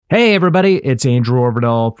Hey everybody, it's Andrew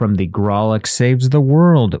Orvidal from the Grolic Saves the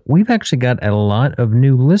World. We've actually got a lot of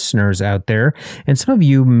new listeners out there, and some of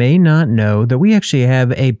you may not know that we actually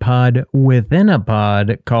have a pod within a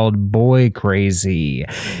pod called Boy Crazy.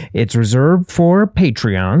 It's reserved for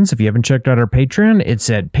Patreons. If you haven't checked out our Patreon, it's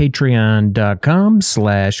at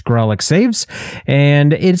patreon.com/GrolicSaves,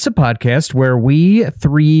 and it's a podcast where we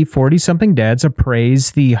three 40-something dads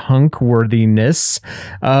appraise the hunk-worthiness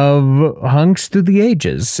of hunks through the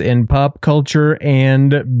ages in pop culture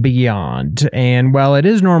and beyond. And while it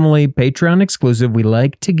is normally Patreon exclusive, we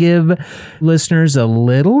like to give listeners a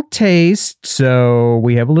little taste. So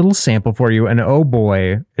we have a little sample for you. And oh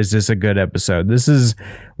boy, is this a good episode. This is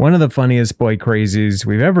one of the funniest Boy Crazies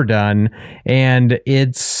we've ever done. And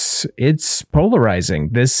it's polarizing.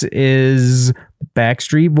 This is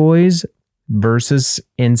Backstreet Boys versus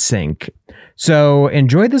NSYNC. So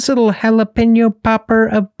enjoy this little jalapeno popper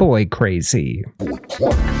of Boy Crazy.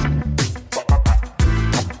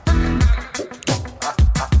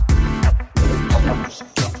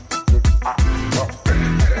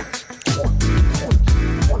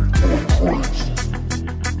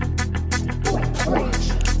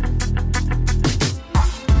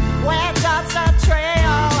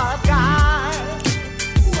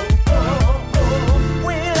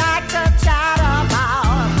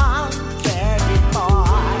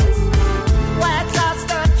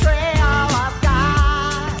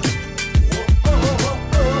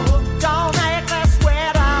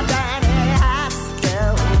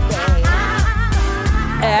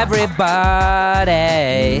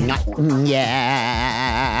 Everybody,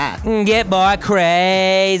 yeah, get boy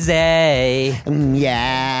crazy,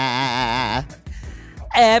 yeah.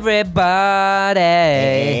 Everybody,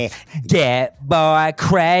 get boy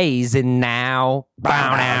crazy now.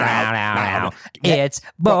 Bow, now, now, now, now. It's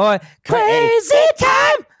boy crazy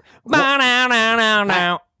time. Bow, now, now, now,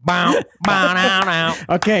 now. Bow, bow, now, now.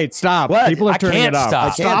 Okay, stop. What? People are turning it off. I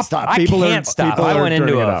can't stop. I can't stop. I went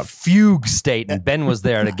into a fugue state, and Ben was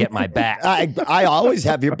there to get my back. I always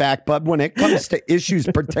have your back, but when it comes to issues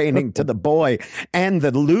pertaining to the boy and the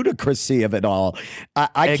ludicrousy of it all,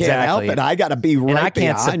 I can't help it. I got to be right and I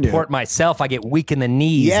can't behind support myself. I get weak in the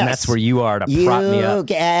knees, Yes. and that's where you are to prop me up. You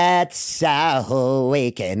get so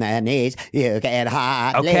weak in the knees, you get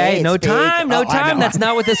hardly Okay, no speak. time, no Oh, I time. know. That's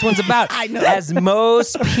not what this one's about. I know. As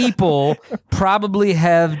most people probably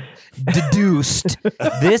have deduced,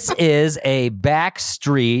 this is a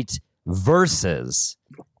Backstreet versus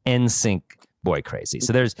NSYNC Boy Crazy.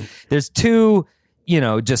 So there's two,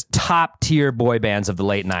 just top tier boy bands of the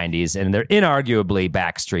late 90s, and they're inarguably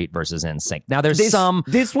Backstreet versus NSYNC. Now there's This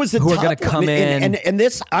was a who are tough going to come one. in. And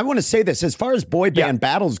this, I want to say this, as far as boy band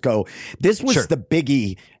battles go, this was Sure. the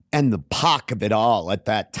biggie and the Pac of it all at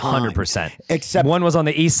that time. 100%. Except one was on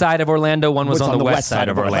the east side of Orlando, one was on the west side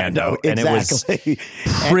of Orlando. And Exactly. it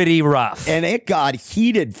was pretty rough. And it got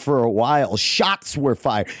heated for a while. Shots were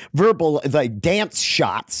fired. Verbal, like dance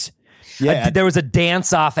shots. Yeah. There was a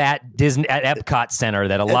dance off at Epcot Center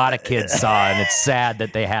that a lot of kids saw, and it's sad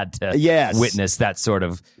that they had to witness that sort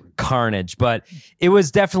of carnage. But it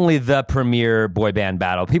was definitely the premier boy band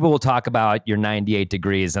battle. People will talk about your 98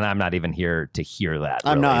 Degrees, and I'm not even here to hear that.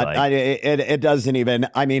 I'm really. not. It doesn't even.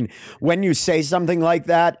 I mean, when you say something like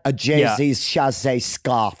that, a Jay-Z Chazé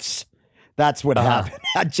scoffs. That's what happened.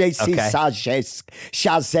 J.C. Chazé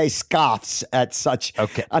scoffs at such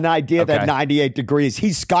an idea that 98 Degrees,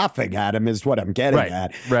 he's scoffing at him is what I'm getting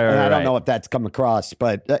at. And I don't know if that's come across,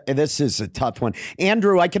 but this is a tough one.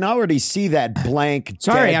 Andrew, I can already see that blank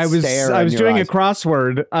Sorry, I was doing eyes. a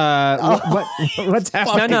crossword. What's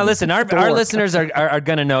happening? No, listen, our listeners are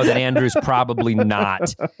going to know that Andrew's probably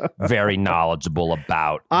not very knowledgeable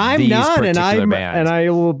about these particular bands. And I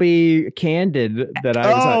will be candid that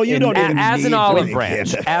I was you don't even as an need olive to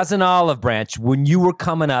branch, begin. as an olive branch, when you were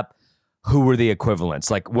coming up, who were the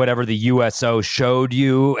equivalents? Like whatever the USO showed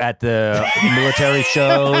you at the military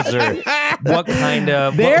shows, or what kind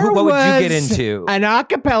of what would you get into? An a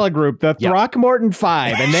cappella group, the Throckmorton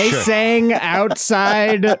Five, and they sang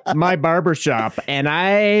outside my barbershop, and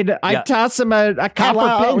I'd toss them a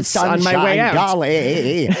copper pinch on my way out.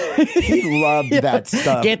 Dolly. He loved that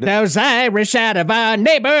stuff. Get those Irish out of our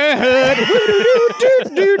neighborhood.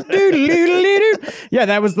 Yeah,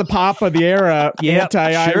 that was the pop of the era.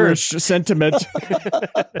 Anti-Irish sentiment.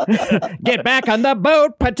 Get back on the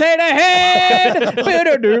boat, potato head.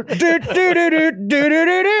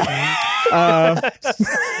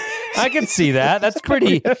 I can see that. That's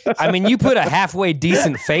pretty. I mean, you put a halfway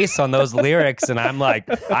decent face on those lyrics, and I'm like,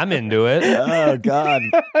 I'm into it. Oh God!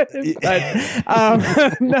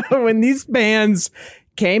 No, when these bands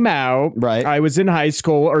came out. Right. I was in high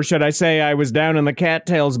school, or should I say I was down in the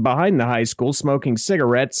cattails behind the high school smoking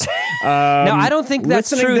cigarettes. No, I don't think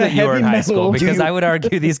that's listening true to that you were in heavy high school, metal. because I would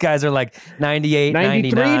argue these guys are like 98,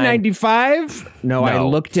 93, 99. 95? No, I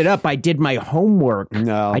looked it up. I did my homework.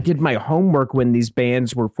 No. I did my homework when these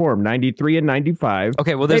bands were formed, 93 and 95.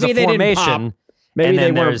 Okay, well, there's Maybe a they didn't formation. pop. Maybe and they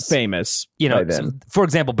then weren't there's, famous. So, for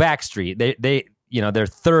example, Backstreet, they their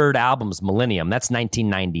third album's Millennium. That's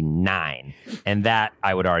 1999, and that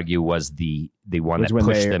I would argue was the one that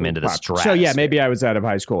pushed them into the stratosphere. So yeah, maybe I was out of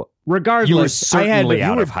high school. Regardless, you were certainly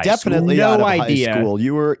out of high definitely school. out No of idea. high school.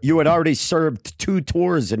 You had already served 2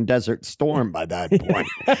 tours in Desert Storm by that point.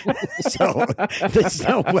 So there's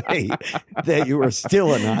no way that you were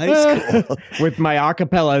still in high school with my a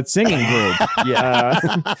cappella singing group. Yeah.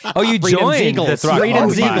 You joined the Freedom's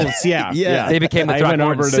Throckmorton Eagles. Five. Yeah. They became the I went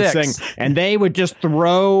over Throckmorton to Six. sing, and they would just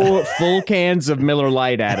throw full cans of Miller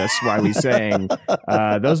Lite at us while we sang.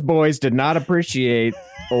 Those boys did not appreciate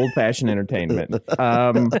old-fashioned entertainment.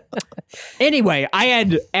 Anyway, I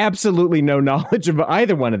had absolutely no knowledge of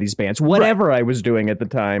either one of these bands, whatever I was doing at the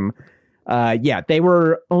time. They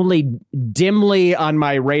were only dimly on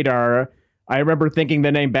my radar. I remember thinking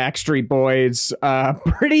the name Backstreet Boys,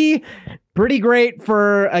 pretty great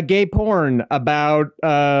for a gay porn about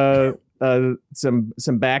some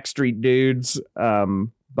Backstreet dudes.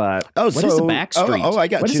 But what is a Backstreet? I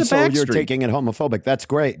got what you. Is so Backstreet? you're taking it homophobic. That's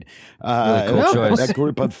great. Really cool choice. A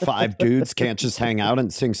group of 5 dudes can't just hang out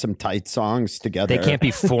and sing some tight songs together. They can't be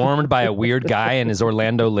formed by a weird guy in his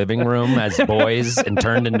Orlando living room as boys and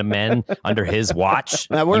turned into men under his watch.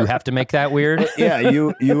 You have to make that weird. Yeah,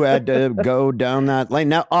 you had to go down that lane.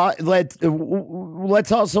 Now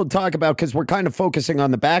let's also talk about, because we're kind of focusing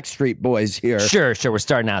on the Backstreet Boys here. Sure. We're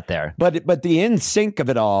starting out there. But the NSYNC of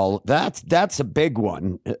it all, that's a big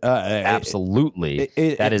one. Absolutely.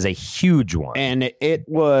 That is a huge one. And it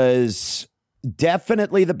was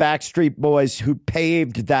definitely the Backstreet Boys who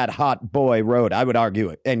paved that hot boy road. I would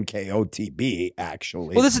argue NKOTB,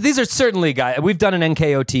 actually. Well, these are certainly guys. We've done an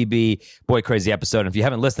NKOTB Boy Crazy episode. And if you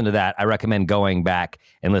haven't listened to that, I recommend going back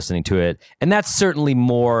and listening to it. And that's certainly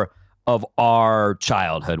more of our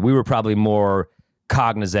childhood. We were probably more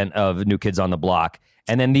cognizant of New Kids on the Block.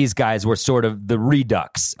 And then these guys were sort of the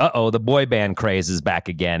redux. The boy band craze is back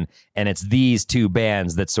again. And it's these two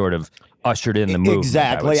bands that sort of ushered in the movement.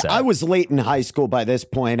 Exactly. I was late in high school by this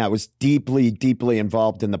point. I was deeply, deeply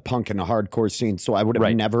involved in the punk and the hardcore scene, so I would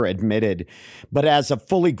have never admitted. But as a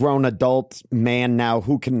fully grown adult man now,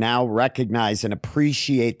 who can now recognize and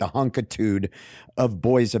appreciate the hunkitude of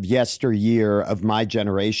boys of yesteryear of my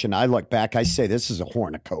generation, I look back, I say, this is a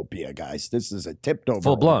cornucopia, guys. This is a tipped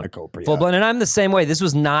over cornucopia. Full blown. And I'm the same way. This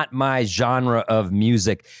was not my genre of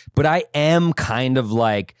music, but I am kind of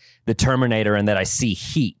like the Terminator in that I see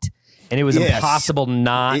heat. And it was impossible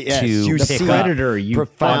not to you pick see Predator. You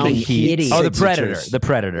profound heat. heat. Oh, the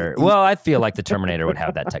Predator. Well, I feel like the Terminator would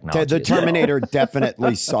have that technology. The Terminator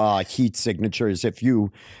definitely saw heat signatures. If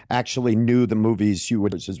you actually knew the movies, you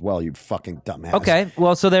would as well. You fucking dumbass. Okay,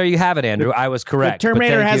 well, so there you have it, Andrew. I was correct. The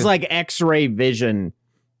Terminator has like X-ray vision.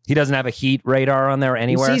 He doesn't have a heat radar on there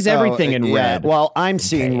anywhere. He sees everything in red. Well, I'm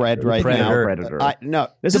seeing red right now. Predator. No,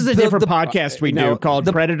 this is a different podcast we do called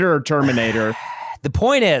Predator or Terminator. The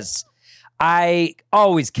point is, I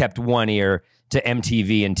always kept one ear to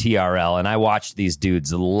MTV and TRL, and I watched these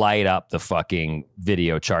dudes light up the fucking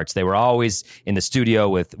video charts. They were always in the studio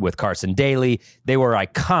with Carson Daly. They were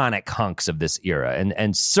iconic hunks of this era,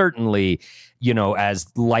 and certainly, as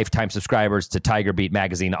lifetime subscribers to Tiger Beat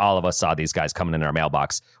magazine, all of us saw these guys coming in our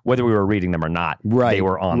mailbox, whether we were reading them or not. Right, they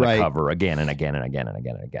were on the cover again and again and again and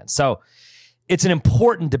again and again. So it's an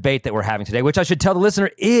important debate that we're having today, which I should tell the listener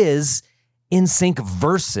is NSYNC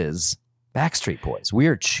versus Backstreet Boys. We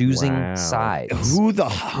are choosing sides. Who the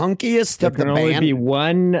hunkiest of the band? There can only be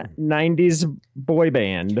one 90s boy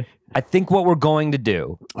band. I think what we're going to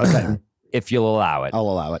do, if you'll allow it, I'll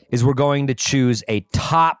allow it, is we're going to choose a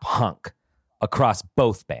top hunk across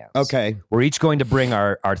both bands. Okay. We're each going to bring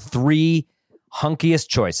our 3 hunkiest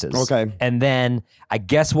choices. Okay. And then I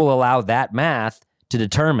guess we'll allow that math to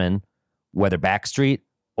determine whether Backstreet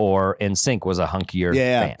or NSYNC was a hunkier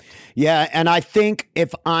band. Yeah, and I think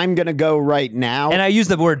if I'm going to go right now... And I use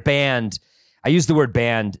the word band...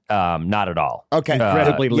 not at all. Okay.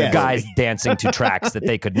 Incredibly liberal. Guys dancing to tracks that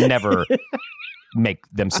they could never make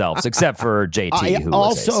themselves, except for JT, who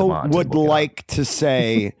was a savant. I also would like to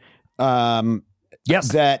say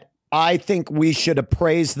that I think we should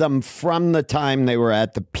appraise them from the time they were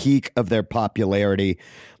at the peak of their popularity.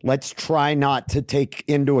 Let's try not to take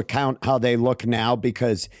into account how they look now,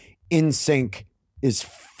 because NSYNC is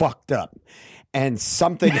fucked up. and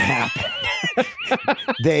something happened.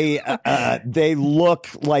 They look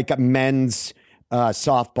like a men's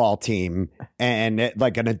softball team and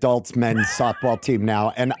like an adults men's softball team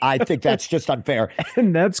now, and I think that's just unfair.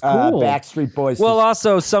 And that's cool. Backstreet Boys. Well,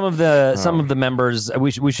 also some of the members.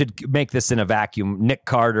 We should make this in a vacuum. Nick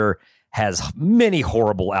Carter has many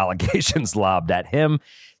horrible allegations lobbed at him.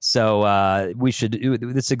 So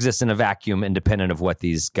this exists in a vacuum, independent of what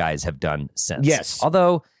these guys have done since. Yes.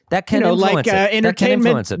 Although that can influence it.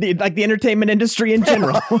 Entertainment, like the entertainment industry in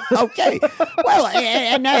general. Okay. Well,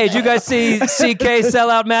 hey, did you guys see CK sell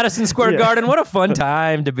out Madison Square Garden? What a fun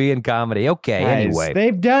time to be in comedy. Okay, anyway.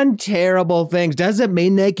 They've done terrible things. Doesn't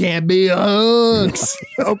mean they can't be hunks.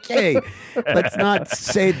 Okay. Let's not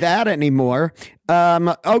say that anymore.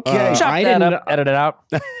 Okay. Chop that up, edit it out.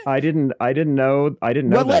 I didn't know that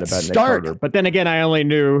about Nick Carter. But then again, I only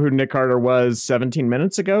knew who Nick Carter was 17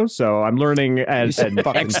 minutes ago, so I'm learning at an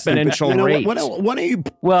exponential rate. What are you?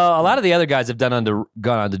 Well, a lot of the other guys have gone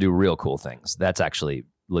on to do real cool things. That's actually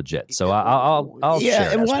legit. So I'll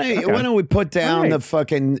share. And why don't we put down the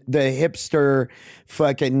hipster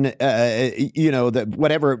fucking the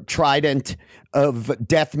whatever trident of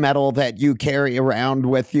death metal that you carry around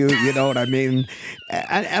with you, you know what I mean?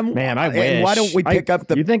 And man, I wish. And why don't we pick up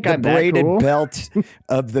the braided belt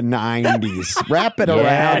of the 90s, wrap it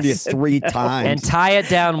around you 3 times, and tie it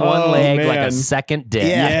down one leg like a second dick.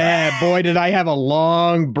 Yeah, boy, did I have a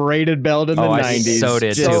long braided belt in the 90s. I so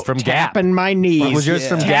did too. From Gap. Tapping my knees. Was yours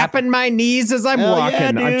from Gap? Tapping my knees as I'm walking.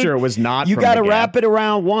 Yeah, I'm sure it was not. You got to wrap it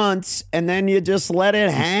around once, and then you just let it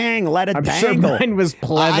hang, let it dangle. Sure mine was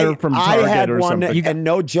pleather from Target. I had or one, something. and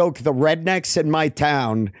no joke, the rednecks in my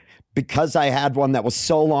town, because I had one that was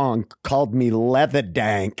so long, called me Leather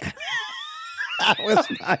Dank. That was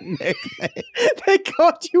my nickname. They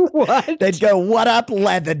called you what? They'd go, "What up,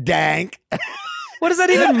 Leather Dank?" What does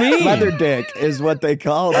that even mean? Leather Dick is what they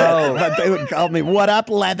called it. But they would call me, "What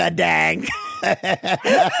up, Leather Dank?" Oh,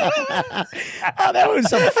 that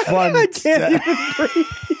was a fun. I can't even breathe.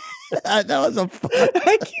 That was a fun.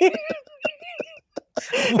 I can't.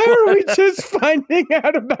 How are we just finding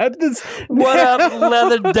out about this? What up,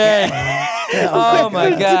 Leather Dank? Oh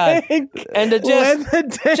my God! And to just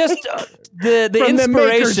the From inspiration the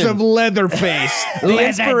makers of Leatherface, the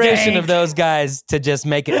inspiration of those guys to just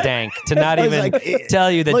make it dank, to not even tell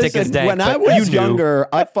you that Dick is dank. When I was younger,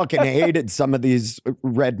 I fucking hated some of these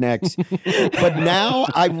rednecks, but now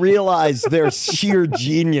I realize they're sheer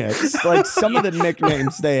genius. Like some of the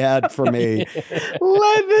nicknames they had for me.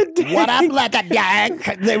 Leather Dank. What up, Leather Dank?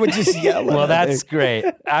 They would just yell. Well, that's great.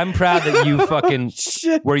 I'm proud that you fucking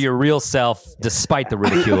were your real self, despite the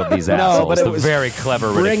ridicule of these assholes. But it the was very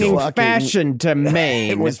clever bringing ridicule. fashion to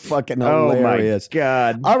Maine. It was fucking hilarious. Oh my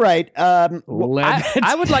God! All right, I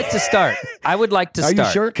would like to start. Are you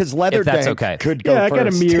sure? Because Leather Dank could go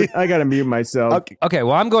first. I gotta mute myself. Okay.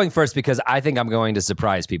 Well, I'm going first because I think I'm going to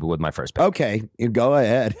surprise people with my first pick. Okay, you go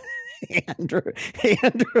ahead. Andrew, you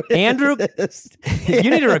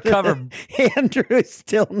need to recover. Andrew is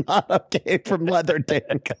still not okay from Leather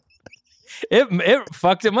Dank. It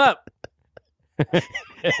fucked him up.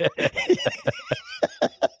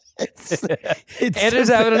 Andrew's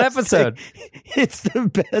having an episode. It's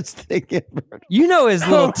the best thing ever. You know his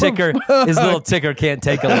little ticker can't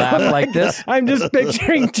take a laugh like this. I'm just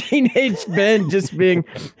picturing teenage Ben just being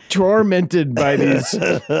tormented by these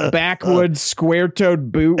backwoods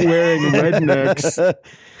square-toed boot-wearing rednecks.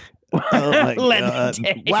 Oh my God.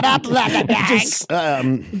 What up, Leather Dank?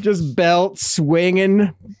 Just belt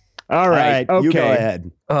swinging. All right, okay. You go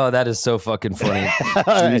ahead. Oh, that is so fucking funny.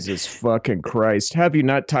 Jesus fucking Christ. Have you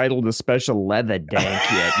not titled a special Leather Dank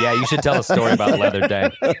yet? Yeah, you should tell a story about Leather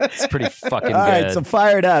Dank. It's pretty fucking good. All right, so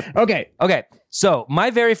fire it up. Okay. So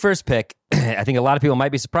my very first pick, I think a lot of people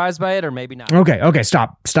might be surprised by it or maybe not. Okay,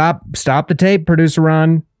 stop the tape, producer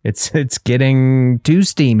Ron. It's getting too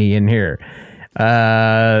steamy in here.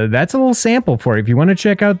 That's a little sample for you. If you want to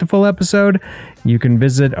check out the full episode, you can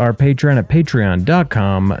visit our Patreon at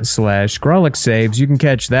patreon.com/GrawlixSaves. You can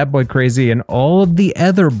catch That Boy Crazy and all of the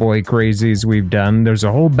other Boy Crazies we've done. There's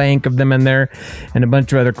a whole bank of them in there and a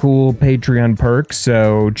bunch of other cool Patreon perks.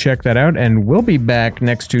 So check that out. And we'll be back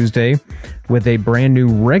next Tuesday with a brand new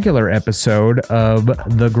regular episode of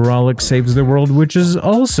The Grawlix Saves the World, which is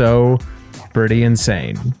also pretty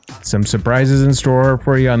insane. Some surprises in store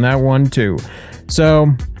for you on that one too.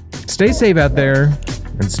 So stay safe out there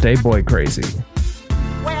and stay boy crazy.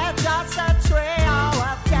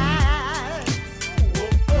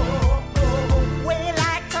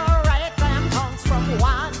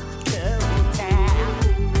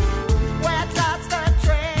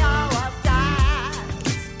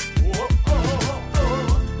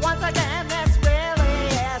 Once again, let's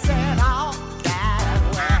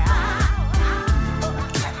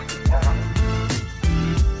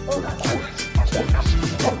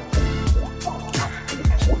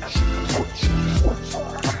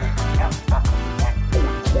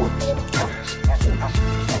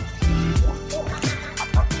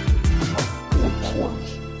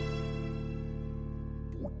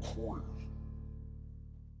crazy.